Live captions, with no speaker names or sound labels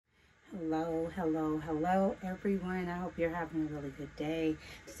Hello, everyone. I hope you're having a really good day.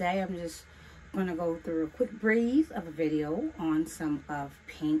 Today, I'm just going to go through a quick breeze of a video on some of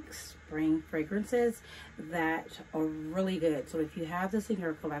Pink's spring fragrances that are really good. So if you have this in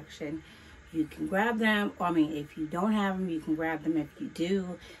your collection, you can grab them. I mean, if you don't have them, you can grab them. If you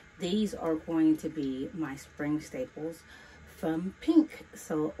do, these are going to be my spring staples from Pink.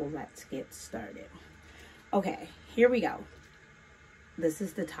 So let's get started. Okay, here we go. This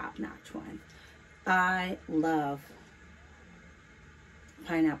is the top-notch one. I love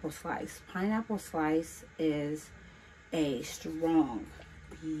Pineapple Slice. Pineapple Slice is a strong,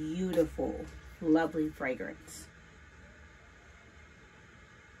 beautiful, lovely fragrance.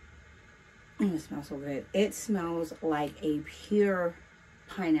 It smells so good. It smells like a pure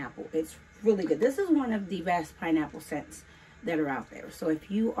pineapple. It's really good. This is one of the best pineapple scents that are out there. So if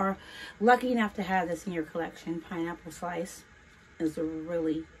you are lucky enough to have this in your collection, Pineapple Slice is a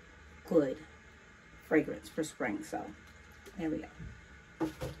really good fragrance for spring. So there we go.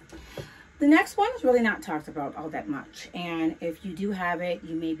 The next one is really not talked about all that much, and if you do have it,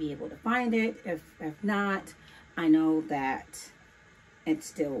 you may be able to find it. If not, I know that it's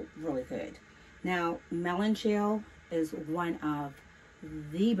still really good. Now, Melon Chill is one of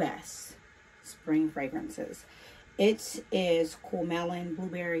the best spring fragrances. It is cool melon,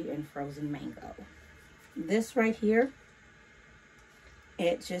 blueberry, and frozen mango. This right here,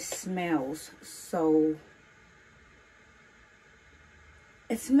 it just smells so,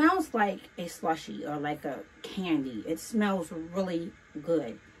 it smells like a slushie or like a candy. It smells really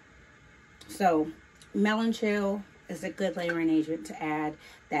good. So Melon Chill is a good layering agent to add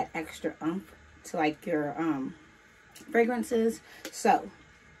that extra oomph to like your fragrances. So,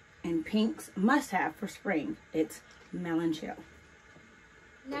 and Pink's must-have for spring, it's Melon Chill.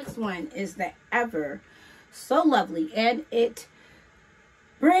 Next one is the Ever So Lovely, and it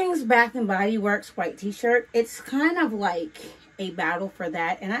brings Bath and Body Works white t-shirt. It's kind of like a battle for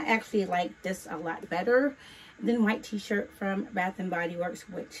that, and I actually like this a lot better than white t-shirt from Bath and Body Works,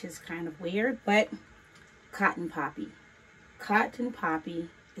 which is kind of weird. But Cotton Poppy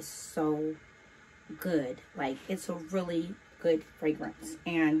is so good. Like, it's a really good fragrance,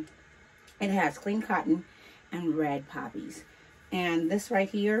 and it has clean cotton and red poppies. And this right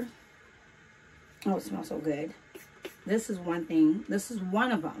here, oh, it smells so good. This is one thing, this is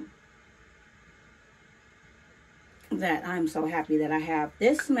one of them that I'm so happy that I have.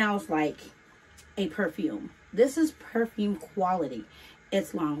 This smells like a perfume. This is perfume quality.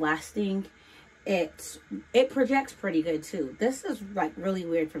 It's long lasting. It projects pretty good too. This is like really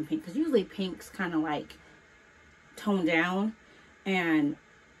weird from Pink, because usually Pink's kind of like toned down, and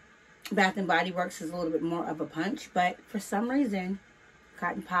Bath and Body Works is a little bit more of a punch. But for some reason,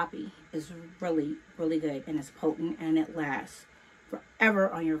 Cotton Poppy is really, really good, and it's potent, and it lasts forever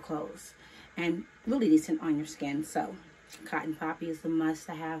on your clothes and really decent on your skin. So Cotton Poppy is the must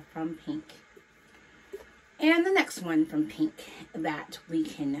to have from Pink. And the next one from Pink that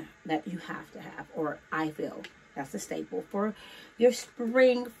you have to have, or I feel that's a staple for your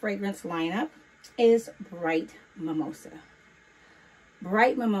spring fragrance lineup, is Bright Mimosa.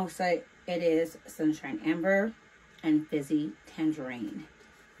 Bright Mimosa, it is Sunshine Amber and Fizzy Tangerine.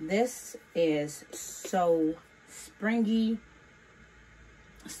 This is so springy,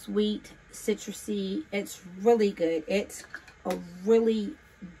 sweet, citrusy. It's really good. It's a really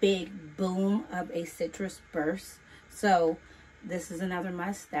big boom of a citrus burst. So this is another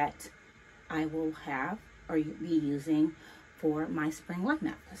must that I will have or be using for my spring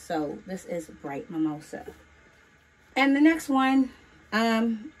lineup. So this is Bright Mimosa. And the next one,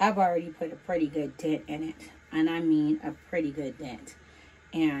 I've already put a pretty good dent in it, and I mean a pretty good dent,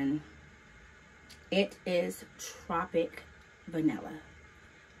 and it is Tropic Vanilla,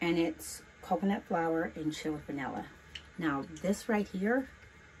 and it's coconut flower and chilled vanilla. Now this right here,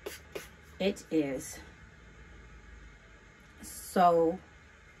 it is so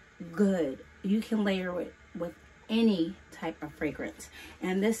good. You can layer it with any type of fragrance,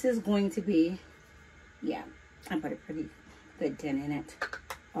 and this is going to be, yeah, I put a pretty good dent in it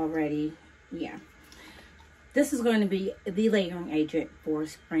already. Yeah, this is going to be the layering agent for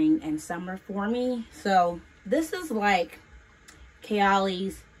spring and summer for me. So this is like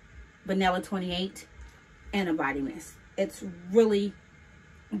Kayali's Vanilla 28 and a body mist. It's really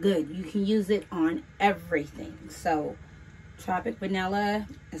good. You can use it on everything. So Tropic Vanilla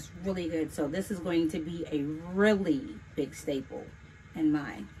is really good. So this is going to be a really big staple in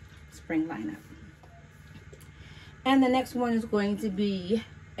my spring lineup. And the next one is going to be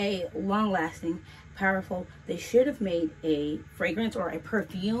a long-lasting, powerful. They should have made a fragrance or a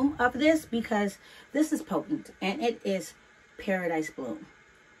perfume of this, because this is potent, and it is Paradise Bloom.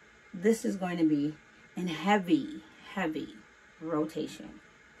 this is going to be in heavy, heavy rotation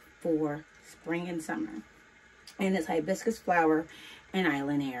for spring and summer. And it's hibiscus flower and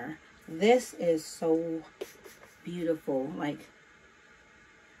island air. This is so beautiful. Like,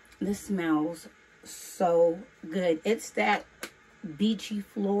 this smells so good. It's that beachy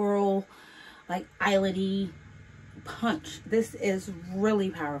floral, like islandy punch. This is really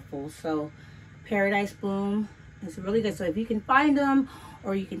powerful. So Paradise Bloom is really good. So if you can find them,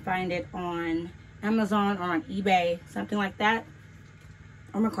 or you can find it on Amazon or on eBay, something like that,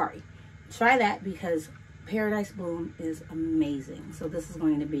 or Mercari, try that, because Paradise Bloom is amazing. So this is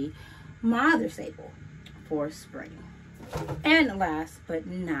going to be my other staple for spring. And last but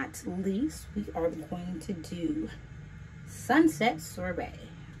not least, we are going to do Sunset Sorbet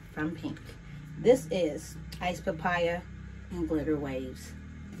from Pink. This is Ice Papaya and Glitter Waves.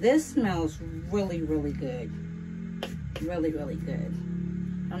 This smells really, really good. Really, really good.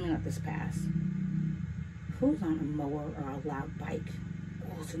 Let me let this pass. Who's on a mower or a loud bike?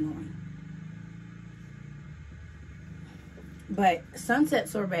 Oh, it's annoying. But Sunset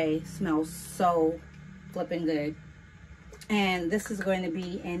Sorbet smells so flipping good. And this is going to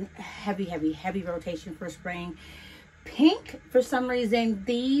be in heavy, heavy, heavy rotation for spring. Pink, for some reason,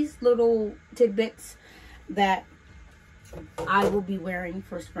 these little tidbits that I will be wearing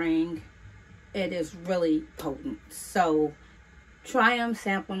for spring, it is really potent. So try them,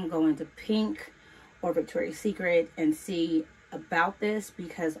 sample them, go into Pink or Victoria's Secret and see about this,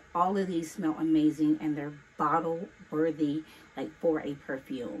 because all of these smell amazing and they're bottle worthy, like for a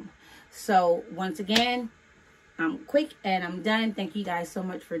perfume. So once again, I'm quick and I'm done. Thank you guys so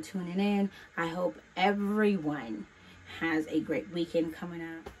much for tuning in. I hope everyone has a great weekend coming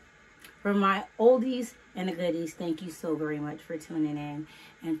up. For my oldies and the goodies, thank you so very much for tuning in.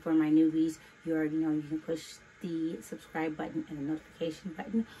 And for my newbies, you already know you can push the subscribe button and the notification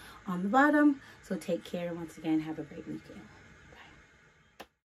button on the bottom. So take care. Once again, have a great weekend.